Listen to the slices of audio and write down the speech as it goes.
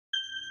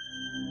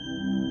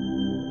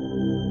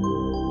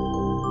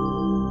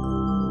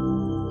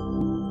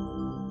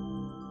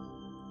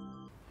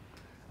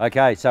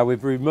Okay, so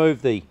we've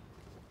removed the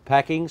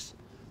packings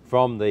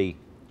from the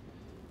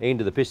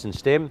end of the piston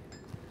stem.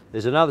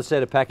 There's another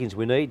set of packings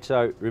we need.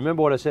 So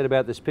remember what I said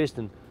about this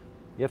piston,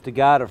 you have to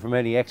guard it from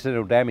any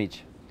accidental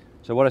damage.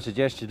 So what I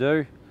suggest you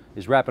do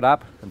is wrap it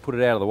up and put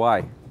it out of the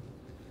way.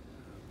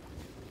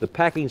 The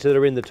packings that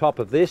are in the top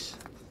of this,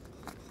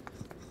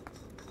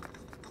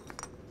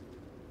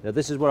 now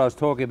this is what I was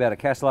talking about, a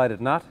castellated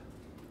nut.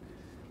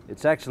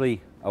 It's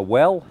actually a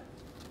well,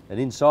 and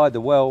inside the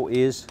well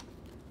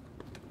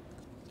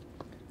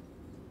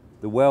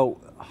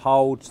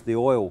holds the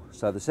oil.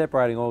 So the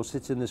separating oil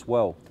sits in this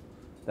well.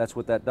 That's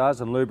what that does,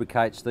 and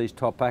lubricates these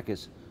top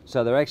packers.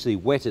 So they're actually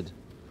wetted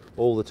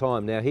all the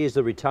time. Now here's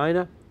the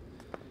retainer,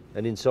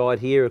 and inside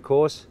here, of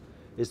course,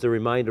 is the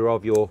remainder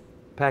of your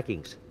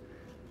packings,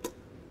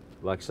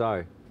 like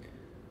so.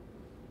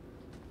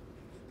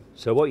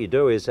 So what you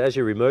do is, as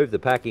you remove the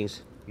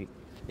packings, you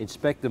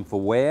inspect them for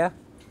wear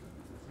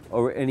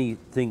or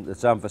anything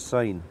that's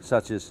unforeseen,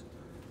 such as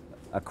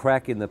a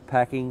crack in the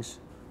packings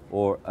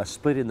or a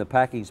split in the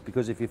packings,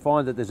 because if you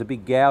find that there's a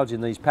big gouge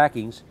in these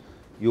packings,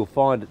 you'll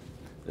find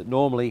that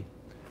normally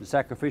the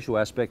sacrificial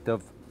aspect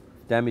of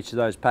damage to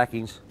those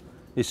packings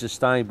is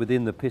sustained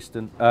within the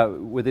piston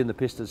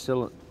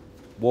cylinder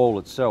wall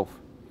itself.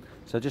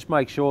 So just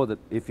make sure that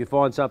if you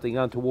find something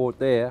untoward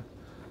there,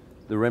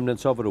 the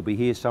remnants of it will be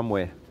here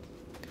somewhere.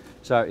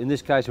 So in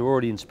this case, we've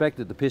already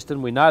inspected the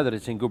piston. We know that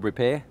it's in good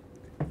repair.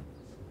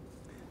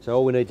 So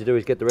all we need to do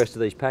is get the rest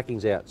of these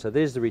packings out. So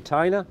there's the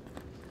retainer,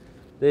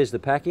 there's the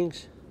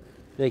packings.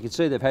 Now you can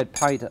see they've had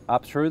paint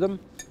up through them.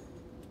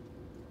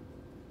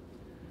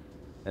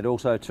 And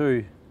also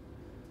too,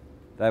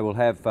 they will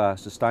have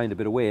sustained a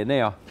bit of wear.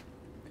 Now,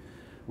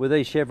 with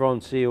these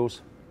chevron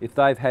seals, if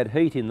they've had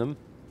heat in them,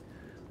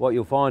 what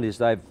you'll find is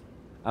they've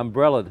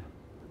umbrellaed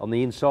on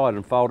the inside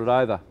and folded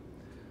over.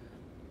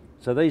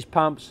 So these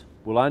pumps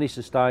will only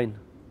sustain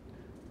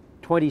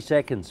 20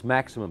 seconds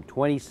maximum,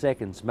 20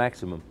 seconds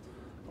maximum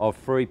of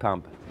free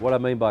pump. What I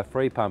mean by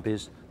free pump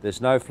is there's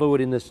no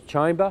fluid in this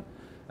chamber,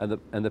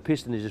 and the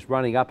piston is just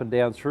running up and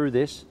down through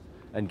this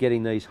and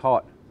getting these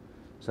hot.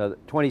 So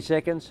 20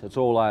 seconds, it's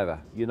all over.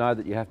 You know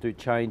that you have to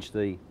change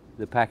the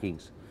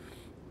packings.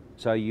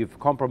 So you've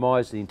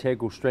compromised the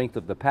integral strength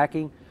of the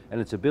packing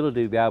and its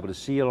ability to be able to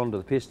seal onto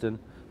the piston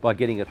by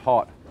getting it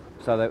hot.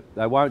 So that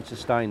they won't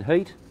sustain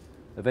heat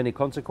of any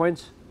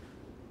consequence.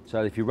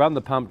 So if you run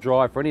the pump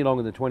dry for any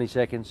longer than 20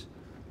 seconds,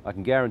 I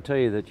can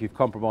guarantee you that you've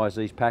compromised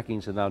these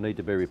packings and they'll need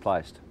to be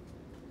replaced.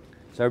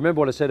 So remember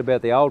what I said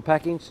about the old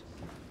packings?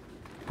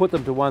 Put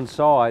them to one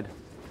side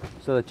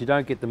so that you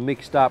don't get them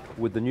mixed up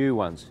with the new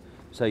ones.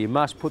 So you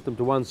must put them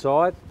to one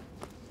side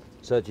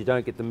so that you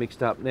don't get them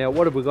mixed up. Now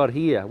what have we got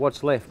here?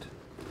 What's left?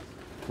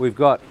 We've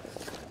got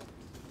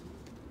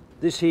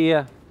this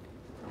here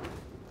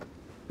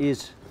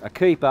is a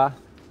keeper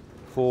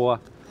for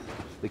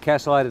the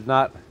castellated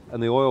nut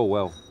and the oil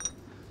well.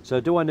 So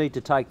do I need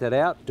to take that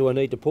out? Do I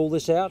need to pull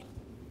this out?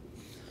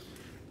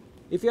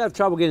 If you have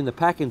trouble getting the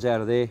packings out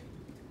of there,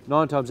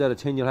 9 times out of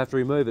 10 you'll have to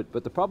remove it.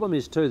 But the problem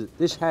is too that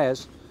this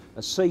has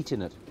a seat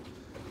in it.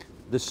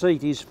 The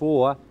seat is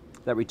for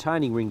that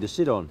retaining ring to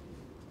sit on.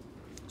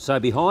 So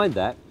behind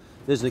that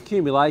there's an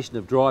accumulation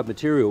of dried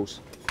materials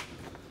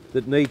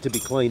that need to be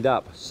cleaned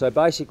up. So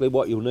basically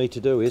what you'll need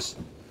to do is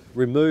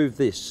remove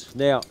this.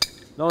 Now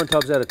 9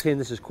 times out of 10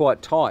 this is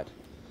quite tight.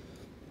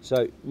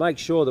 So make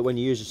sure that when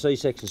you use a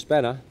C-section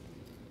spanner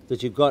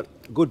that you've got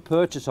good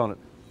purchase on it.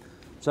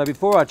 So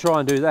before I try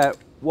and do that,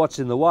 what's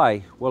in the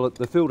way? Well,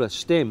 the filter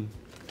stem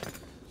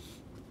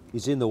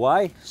is in the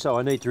way, so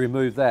I need to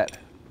remove that.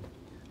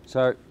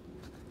 So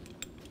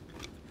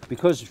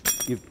because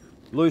you've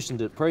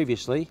loosened it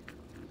previously,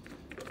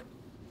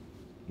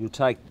 you'll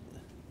take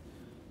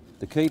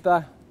the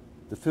keeper,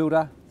 the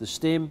filter, the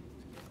stem,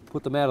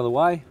 put them out of the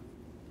way.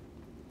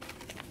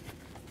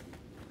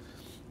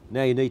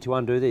 Now you need to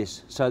undo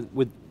this. So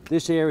with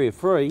this area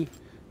free,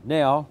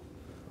 now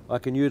I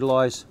can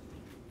utilise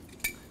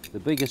the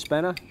bigger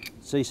spanner,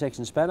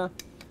 C-section spanner,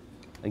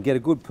 and get a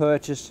good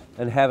purchase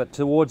and have it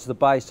towards the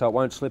base so it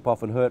won't slip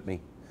off and hurt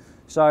me.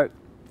 So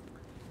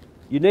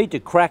you need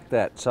to crack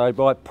that. So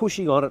by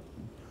pushing on it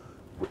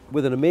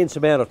with an immense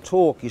amount of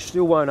torque, you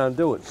still won't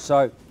undo it.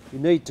 So you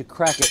need to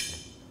crack it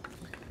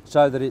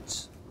so that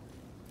it's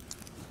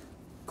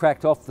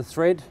cracked off the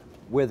thread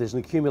where there's an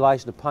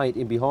accumulation of paint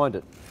in behind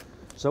it.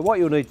 So what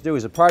you'll need to do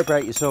is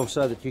appropriate yourself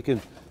so that you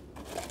can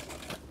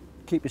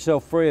keep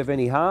yourself free of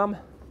any harm.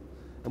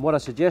 And what I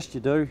suggest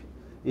you do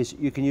is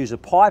you can use a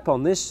pipe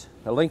on this,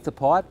 a length of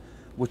pipe,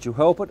 which will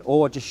help it,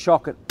 or just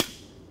shock it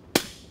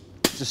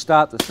to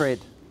start the thread.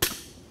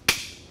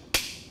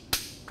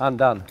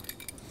 Undone,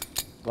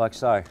 like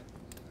so.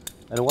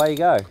 And away you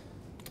go.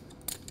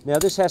 Now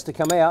this has to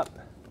come out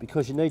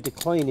because you need to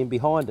clean in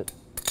behind it.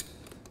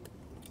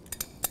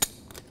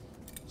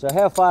 So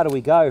how far do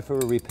we go for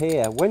a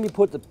repair? When you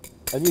put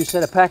a new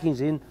set of packings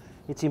in,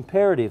 it's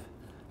imperative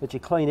that you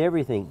clean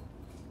everything,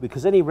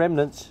 because any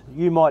remnants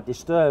you might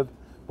disturb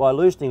by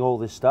loosening all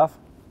this stuff,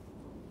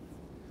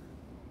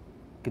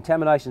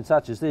 contamination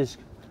such as this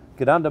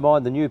can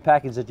undermine the new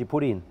package that you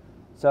put in.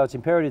 So it's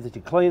imperative that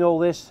you clean all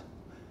this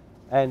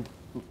and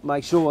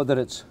make sure that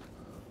it's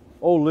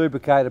all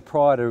lubricated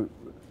prior to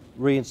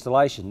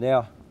reinstallation.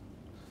 Now,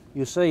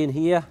 you'll see in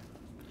here,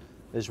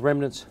 there's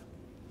remnants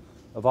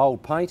of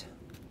old paint.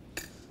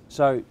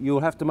 So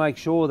you'll have to make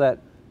sure that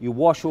you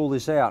wash all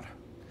this out.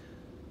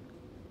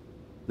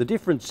 The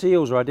different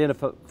seals are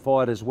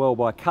identified as well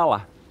by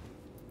colour.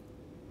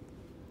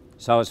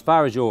 So as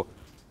far as your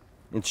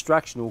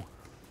instructional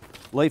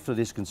leaflet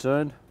is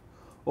concerned,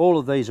 all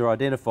of these are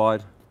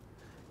identified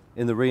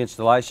in the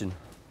reinstallation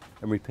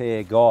and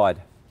repair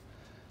guide.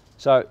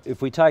 So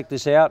if we take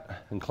this out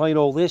and clean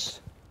all this,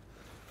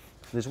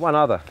 there's one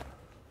other.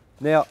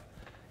 Now,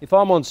 if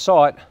I'm on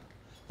site,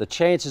 the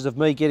chances of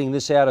me getting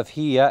this out of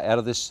here, out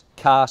of this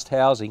cast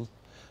housing,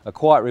 are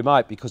quite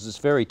remote because it's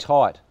very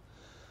tight.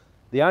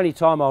 The only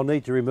time I'll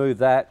need to remove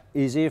that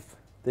is if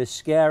there's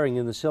scouring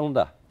in the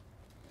cylinder.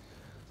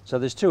 So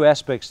there's two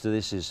aspects to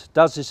this.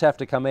 Does this have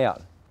to come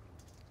out?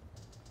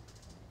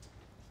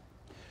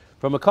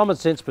 From a common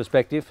sense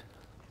perspective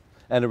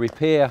and a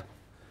repair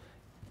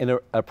in an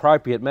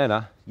appropriate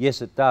manner,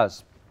 yes it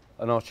does,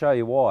 and I'll show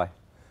you why.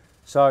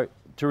 So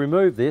to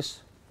remove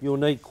this, you'll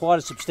need quite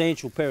a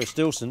substantial pair of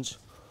Stilsons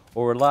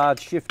or a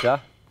large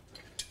shifter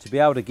to be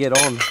able to get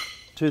on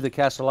to the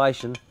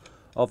cancellation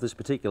of this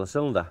particular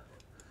cylinder.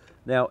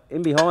 Now,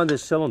 in behind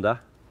this cylinder,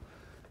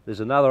 there's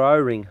another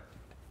O-ring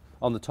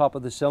on the top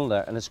of the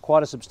cylinder, and it's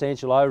quite a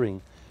substantial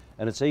O-ring,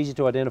 and it's easy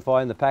to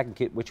identify in the packing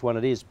kit which one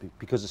it is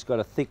because it's got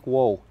a thick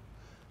wall.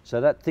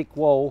 So that thick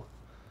wall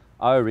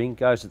O-ring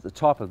goes at the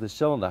top of the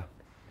cylinder.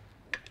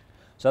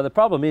 So the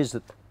problem is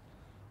that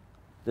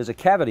there's a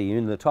cavity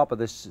in the top of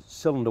this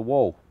cylinder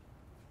wall,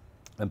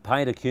 and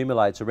paint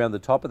accumulates around the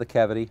top of the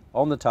cavity,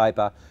 on the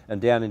taper, and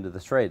down into the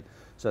thread.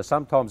 So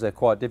sometimes they're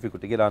quite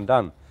difficult to get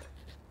undone.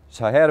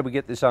 So how do we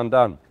get this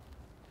undone?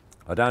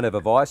 I don't have a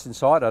vise in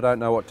sight, I don't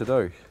know what to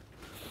do.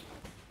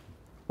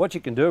 What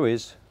you can do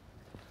is,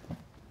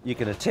 you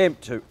can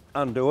attempt to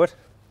undo it,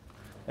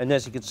 and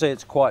as you can see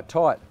it's quite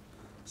tight.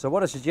 So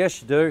what I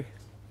suggest you do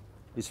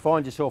is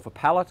find yourself a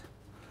pallet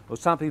or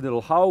something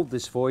that'll hold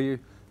this for you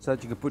so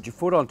that you can put your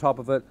foot on top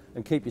of it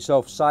and keep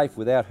yourself safe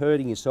without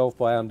hurting yourself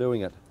by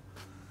undoing it.